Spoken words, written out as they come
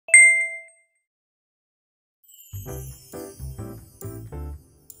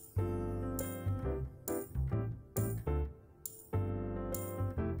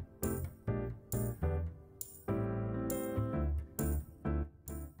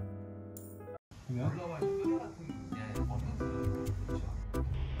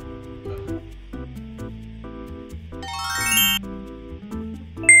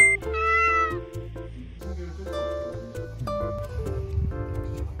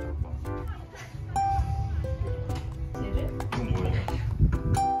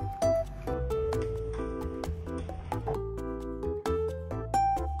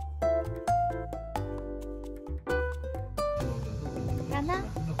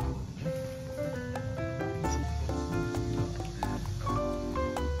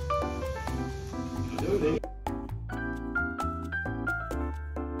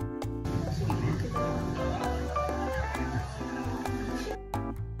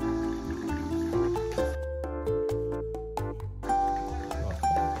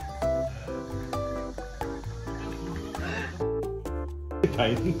다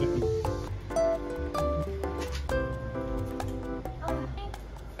있네.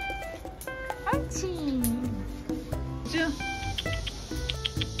 옳지. 쭉.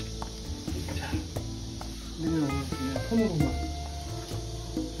 오늘 그냥 손으로만.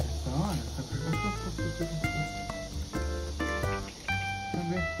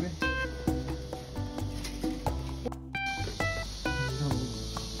 네.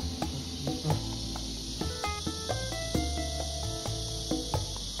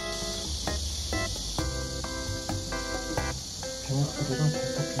 대화코드가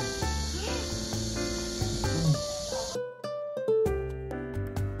답답해.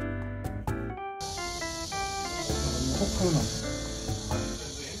 혹하나.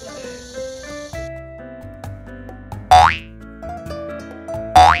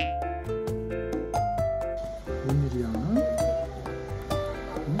 웬일이야?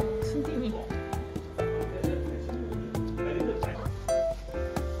 응? 스님이.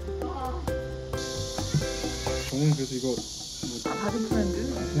 저는 그래서 이거 받은 프렌드?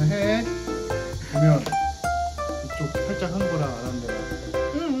 그냥 해. 보면 이쪽 살짝 한 거랑 안 한 거랑.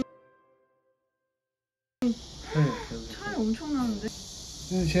 응. 네. 차이 엄청 나는데?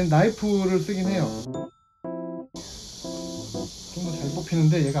 쟤는 나이프를 쓰긴 해요. 좀 더 잘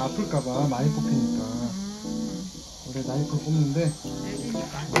뽑히는데 얘가 아플까봐 많이 뽑히니까 원래 나이프 뽑는데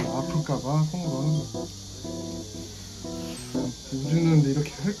아플까봐 손으로 하는 거야. 우주는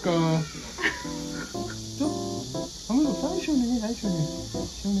이렇게 할까? 아무래도 사이 시원해, 사이 시원해.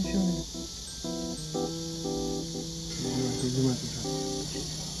 시원해. 여기만 좀 잘.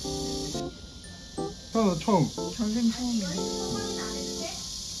 너 처음. 전생 처음이네.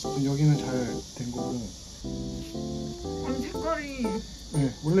 여기는 잘 된 거고. 아니 색깔이.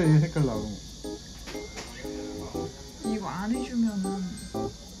 네, 원래 얘 색깔 나오는 거. 이거 안 해주면은.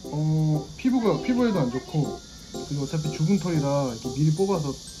 피부에도 안 좋고, 그리고 어차피 죽은 털이라 이렇게 미리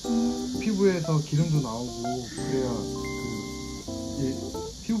뽑아서 피부에서 기름도 나오고 그래야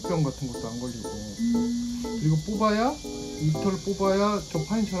피부병 같은 것도 안 걸리고. 그리고 뽑아야 이 털을 뽑아야 저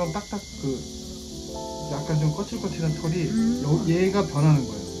파니처럼 딱딱 약간 좀 거칠거칠한 털이 얘가 변하는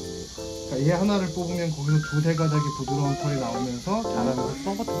거예요. 그러니까 얘 하나를 뽑으면 거기서 두세 가닥의 부드러운 털이 나오면서 자라면서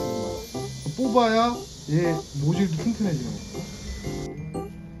썩어지는 거예요. 뽑아야 얘 모질도 튼튼해지는 거예요.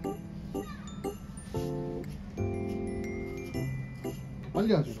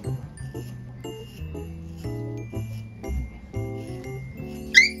 빨리 하죠.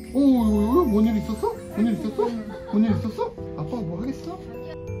 오, 뭔 일 있었어? 뭔 일 있었어? 뭔 일 있었어? 아빠가 뭐 하겠어?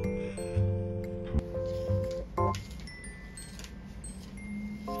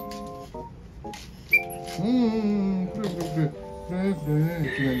 그래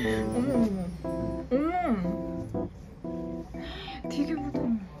기다려. 어머 되게 부드러워.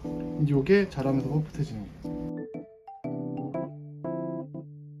 이제 요게 자라면서 뻣뻣해지는 거야.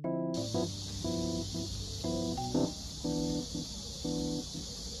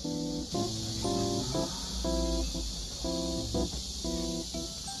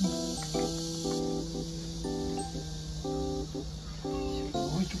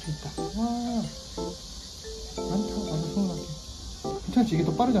 이쪽에 있다. 와, 많다. 나도 손을 할게. 괜찮지? 이게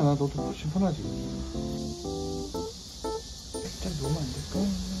더 빠르잖아. 너도 훨씬 편하지? 살짝 놓으면 안 될까?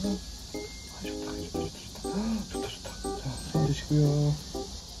 좋다. 자, 손 드시고요.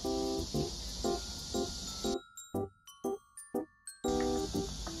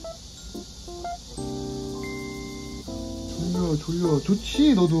 졸려.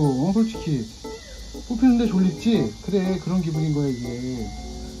 좋지, 너도. 솔직히. 뽑히는데 졸립지? 그래, 그런 기분인 거야, 이게.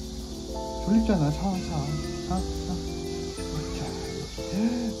 졸립잖아. 자.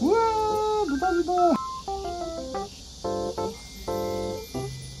 우와, 노답이다.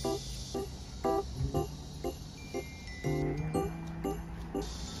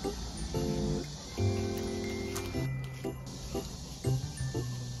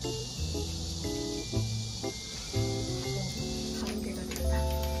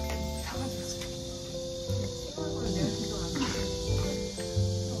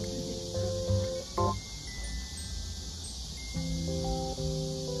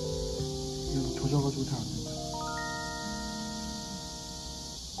 젖어가지고 잘 안 된다.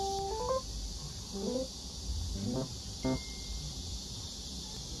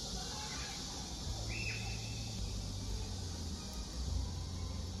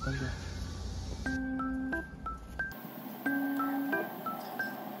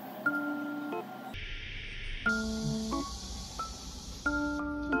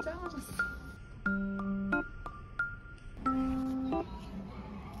 좀 작아졌어.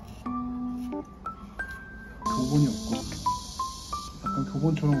 교본이 없고 약간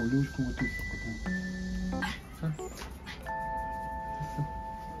교본처럼 올리고 싶은 것도 있었거든. 자, 됐어.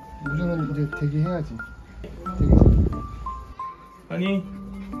 우선은 이제 대기해야지. 대기. 아니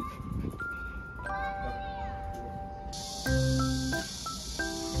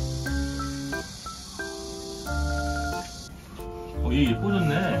얘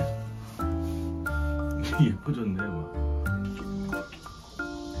예뻐졌네. 예뻐졌네 막.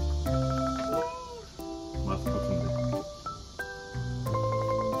 마스크 같은데.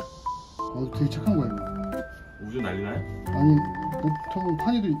 되게 착한 거야 이거. 우주 난리 나요? 아니 보통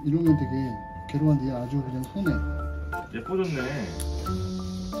파니도 이러면 되게 괴로운데 얘 아주 그냥 손에 예뻐졌네.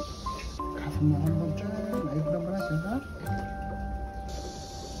 가슴만 한번 쫙 나이프 한번 하시나?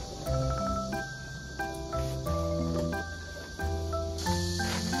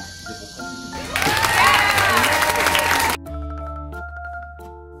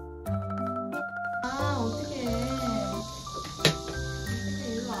 아, 어떡해.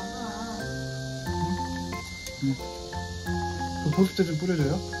 근데 일로 와봐. 그 보습제 좀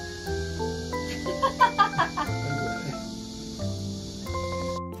뿌려줘요.